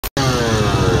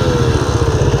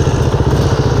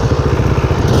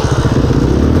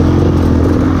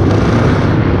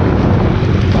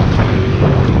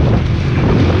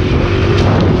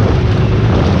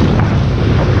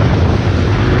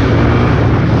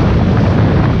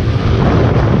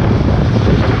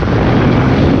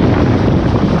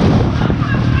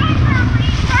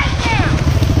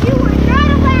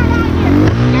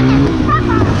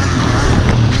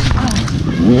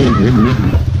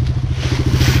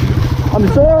I'm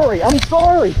sorry. I'm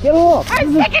sorry. Get off.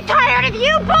 I'm sick and tired of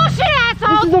you bullshit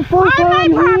assholes. This is the first on my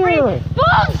time property. here.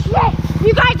 Bullshit.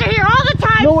 You guys are here all the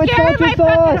time, No, it's scaring not my just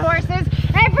fucking us. horses.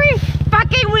 Every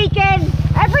fucking weekend,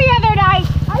 every other night.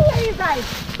 I hear you guys.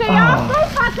 Stay off my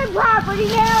fucking property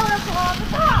now or I'll blow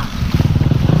the top.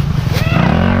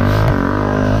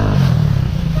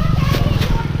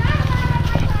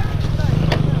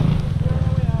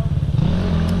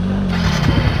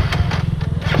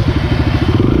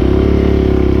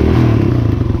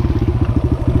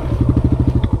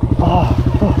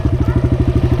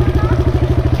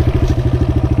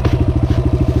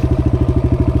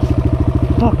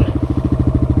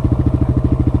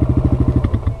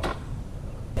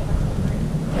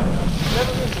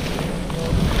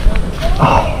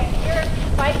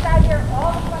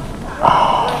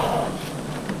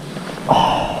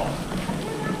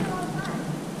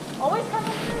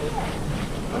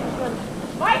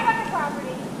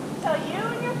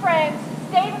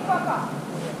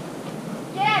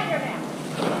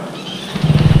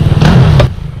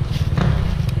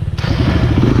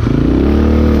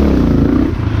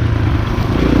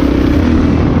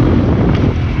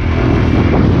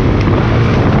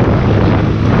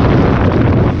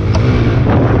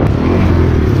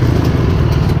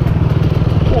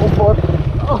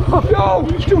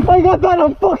 I got that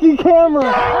on fucking camera!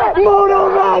 Moto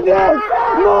Madness!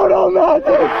 Moto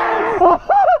Madness!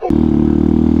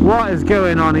 What is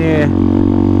going on here?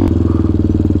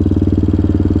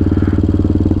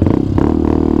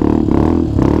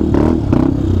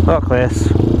 Look this.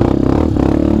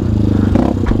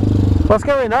 What's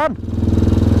going on?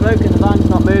 Bloke in the van's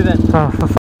not moving. Oh, for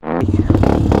f***ing sake.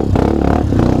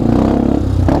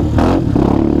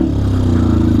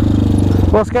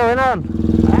 What's going on?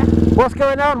 What's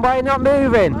going on? Why are you not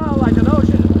moving? Oh, I don't know.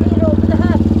 Get over the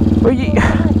head. Well,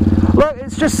 look,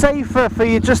 it's just safer for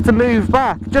you just to move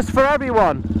back, just for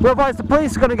everyone. Otherwise, the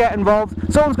police are going to get involved.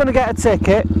 Someone's going to get a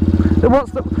ticket. Then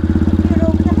what's the? Get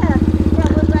over the head.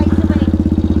 That was right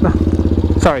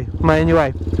away. Sorry, am I in your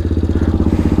way?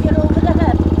 Get over the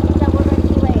head. That was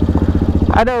right away.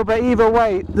 I know, but either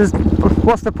way, there's.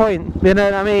 What's the point? You know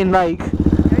what I mean? Like.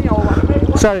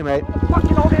 Sorry, mate.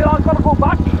 Fucking all day, I've got to go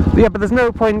back. Yeah, but there's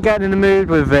no point getting in the mood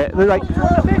with it. They're like.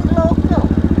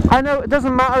 I know, it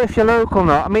doesn't matter if you're local or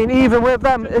not. I mean, even with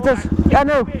them, it does. I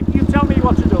know. You tell me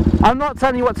what to do. I'm not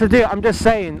telling you what to do. I'm just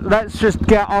saying, let's just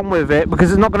get on with it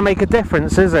because it's not going to make a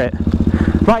difference, is it?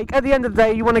 Like, at the end of the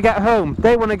day, you want to get home.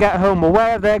 They want to get home, or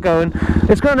wherever they're going.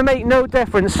 It's going to make no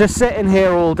difference just sitting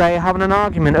here all day having an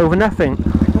argument over nothing.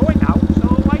 They're going now, so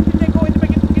why did they go in the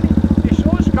beginning? They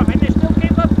saw us coming, they still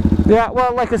came up. Yeah,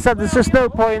 well, like I said, there's just no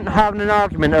point having an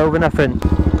argument over nothing.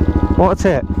 What's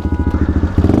it?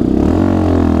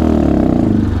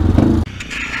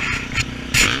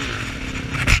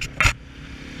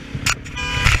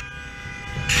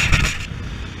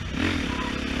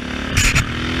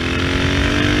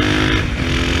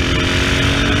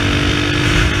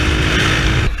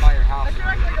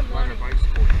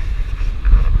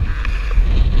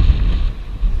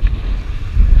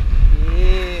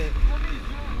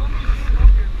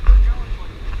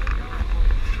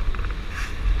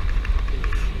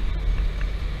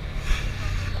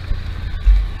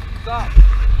 Stop.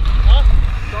 Huh?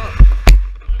 Stop.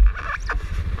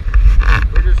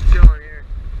 We're just chilling here.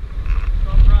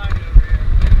 Stop riding over here.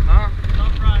 Huh?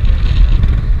 Stop riding over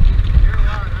here. You're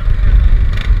allowed. I don't care.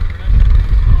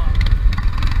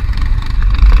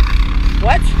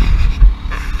 What?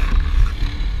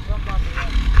 Stop on the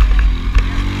left.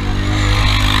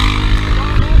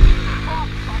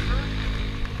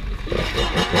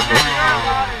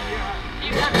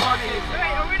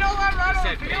 Hey, are we not allowed to ride on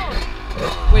the field?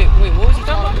 Wait, what was he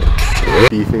talking about?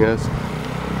 Beefing us.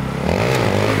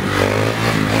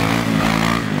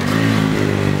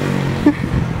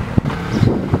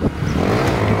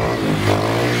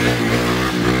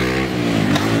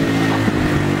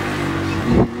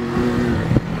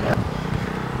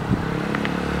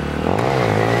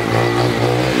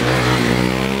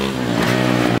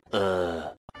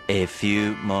 A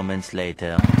few moments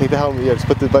later. Take the helmet, yeah, just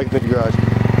put the bike in the garage.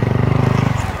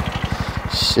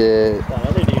 Shit.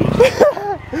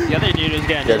 The other dude is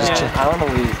getting Yeah, just I don't know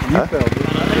what you filmed.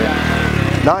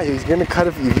 Yeah. Nah, he's gonna cut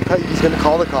it. He's gonna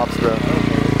call the cops, bro.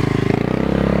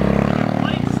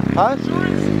 Huh?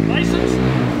 Insurance?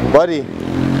 License? Buddy.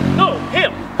 No,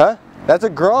 him. Huh? That's a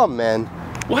Grom, man.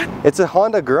 What? It's a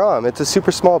Honda Grom. It's a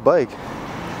super small bike.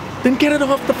 Then get it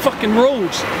off the fucking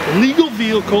roads. Legal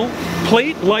vehicle,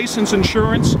 plate, license,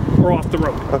 insurance, or off the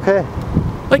road. Okay.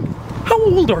 Like, how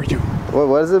old are you?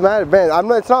 What does it matter, man? I'm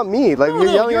not. It's not me. Like No,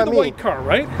 you're yelling you're at the me. white car,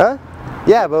 right? Huh?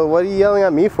 Yeah, but what are you yelling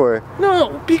at me for?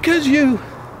 No, because you,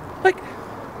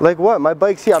 Like what? My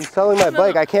bike's here. I'm selling my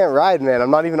bike. I can't ride, man.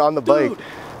 I'm not even on the bike.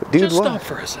 Dude, just what? stop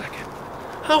for a second.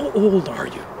 How old are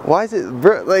you? Why is it,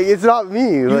 bro, like, it's not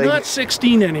me. You're like, not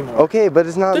 16 anymore. Okay, but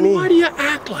it's not then me. Then why do you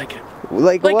act like it?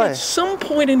 Like what? At some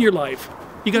point in your life,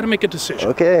 you got to make a decision.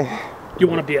 Okay. You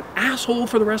want to be an asshole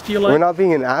for the rest of your life? We're not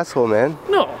being an asshole, man.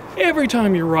 No. Every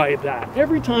time you ride that,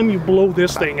 every time you blow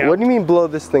this thing out. What do you mean blow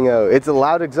this thing out? It's a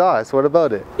loud exhaust. What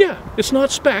about it? Yeah, it's not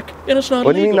spec and it's not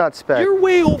What illegal. do you mean not spec? You're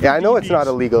way over. Yeah, I know DBs. it's not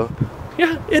illegal.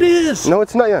 Yeah, it is. No,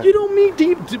 it's not. Yeah. You don't mean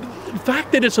deep. The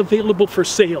fact that it's available for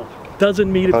sale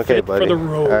doesn't mean it fit buddy. for the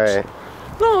roads. All right.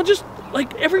 No, just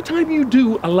like every time you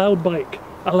do a loud bike,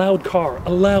 a loud car,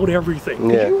 a loud everything.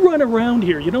 Yeah. You run around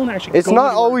here, you don't actually. It's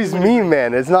not always me,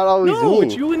 man. It's not always me. No,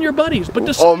 it's you and your buddies. But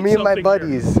decide Oh, me and my something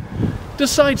buddies. here.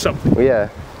 Decide something. Yeah.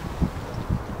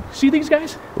 See these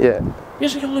guys? Yeah. You're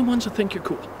the only ones that think you're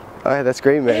cool. All right, that's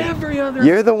great, man. Every other.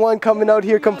 You're the one coming out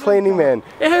here complaining, man.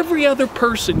 Every other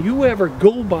person you ever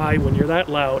go by when you're that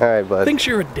loud All right, bud. thinks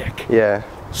you're a dick. Yeah.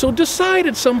 So decide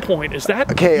at some point, is that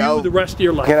you the rest of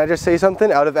your life? Can I just say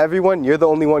something? Out of everyone, you're the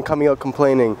only one coming out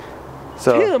complaining.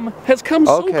 So Tim has come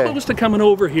so close to coming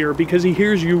over here because he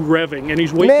hears you revving and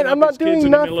he's waking up his kids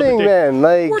in the middle of the day. Man.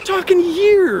 Like, we're talking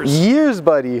years. Years,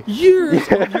 buddy. Years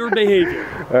of your behavior.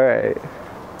 All right.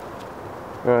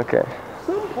 Okay. At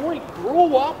some point,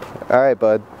 grow up. All right,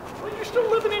 bud. Well, you're still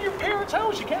living in your parents'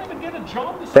 house. You can't even get a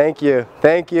job. Thank you.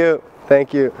 Thank you.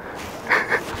 Thank you.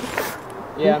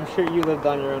 Yeah, I'm sure you lived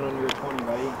on your own when you were 20,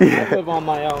 buddy. I live on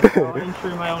my own. So I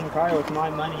insure my own car with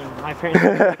my money. My parents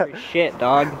don't pay for shit,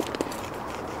 dog.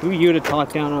 Who you to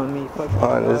talk down on me, fucking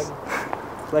Honest. dog?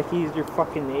 It's like he's your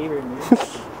fucking neighbor, man.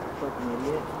 Fucking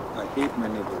idiot. I hate my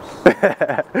neighbors.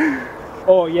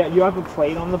 Oh yeah, you have a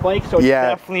plate on the bike, so it's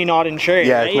definitely not insured.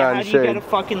 Yeah, right? it's not How insured. do you get a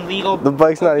fucking legal? The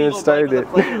bike's not even started.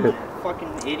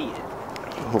 Fucking idiot.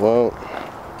 Well,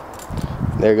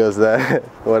 there goes that.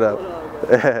 What up?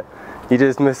 You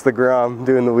just missed the Grom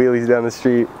doing the wheelies down the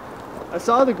street. I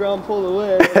saw the Grom pull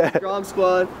away, the Grom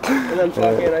squad, and then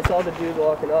fucking I saw the dude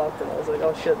walking off, and I was like,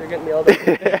 oh shit, they're getting me all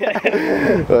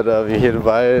day. What up? You here to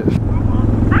buy it?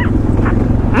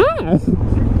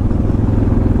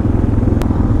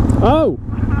 Oh!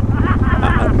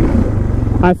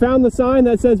 I found the sign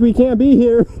that says we can't be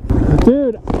here.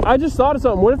 Dude, I just thought of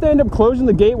something. What if they end up closing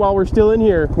the gate while we're still in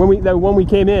here when we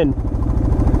came in?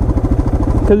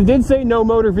 Because it did say no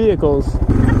motor vehicles.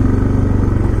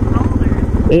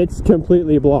 It's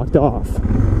completely blocked off.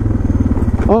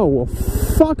 Oh, well,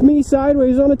 fuck me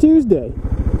sideways on a Tuesday. We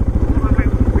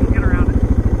can get around it.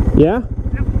 Yeah?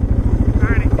 Yep.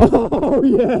 Alrighty. Oh,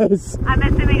 yes! I'm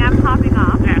assuming I'm popping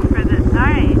off for this.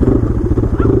 Alright.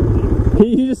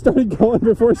 You just started going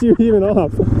before she was even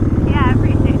off. Yeah, I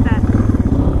appreciate that.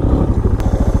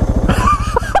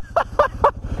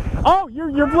 Oh,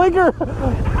 your blinker!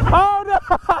 Oh, no!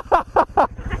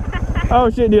 Oh,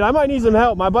 shit, dude, I might need some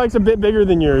help. My bike's a bit bigger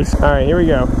than yours. All right, here we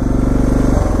go.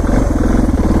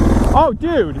 Oh,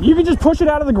 dude, you can just push it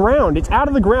out of the ground. It's out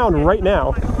of the ground right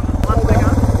now.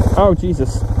 Oh,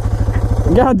 Jesus.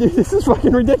 God, dude, this is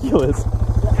fucking ridiculous.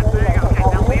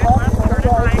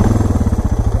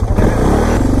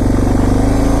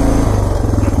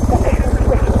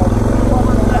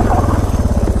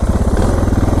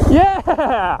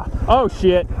 Yeah! Oh,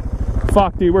 shit.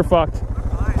 Fuck, dude, we're fucked.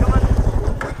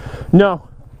 No.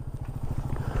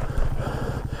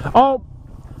 Oh.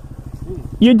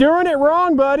 You're doing it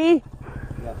wrong, buddy.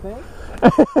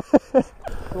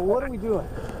 So what are we doing?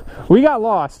 We got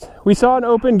lost. We saw an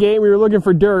open gate. We were looking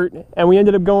for dirt, and we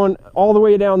ended up going all the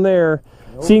way down there,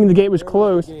 seeing the gate was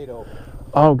closed.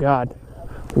 Oh, God.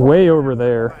 Way over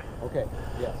there. Okay,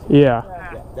 yes. Yeah.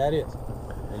 Yeah, that is.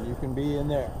 And you can be in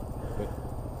there.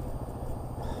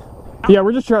 Yeah,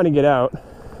 we're just trying to get out.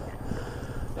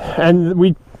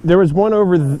 And there was one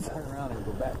over turn around and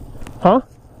go back. Huh?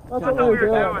 That's what we were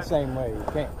doing the same way. You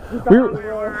can't. We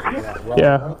were, Right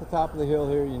at the top of the hill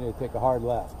here, you need to take a hard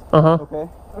left. Uh-huh. Okay.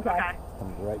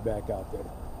 Comes right back out there.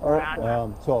 All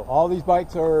right. So all these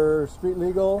bikes are street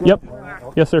legal? Yep.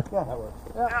 Okay. Yes, sir. Yeah, that works.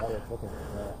 That works. Okay.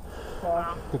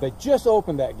 Because they just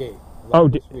opened that gate.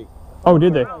 This week. Oh,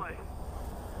 did they?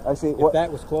 I see. If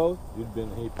that was closed, you'd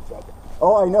been in heap of trouble.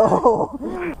 Oh, I know.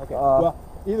 Okay. Well,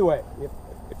 either way, if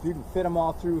you can fit them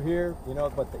all through here, you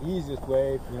know, but the easiest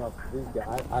way, you know, these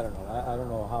guys, I don't know. I don't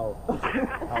know how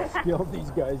skilled these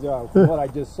guys are. From what I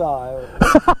just saw.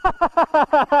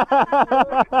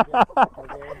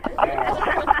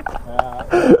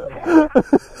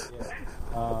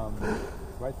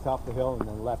 Right top of the hill and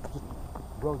then left. Just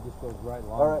road just goes right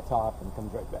along All right. the top and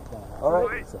comes right back down. All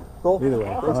right. So, Cool. either way.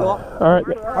 Thanks a lot. All right.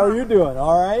 How are you doing?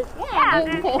 All right?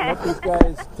 Yeah. Let these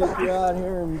guys take you out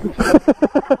here and.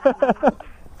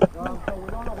 So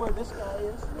we don't know where this guy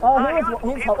is.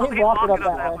 He's walking up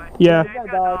that way. He's Yeah. got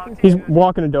a dog. He's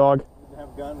walking a dog. Didn't have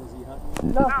a gun. Was he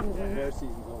hunting? No. Bear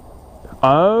season's over.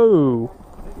 Oh.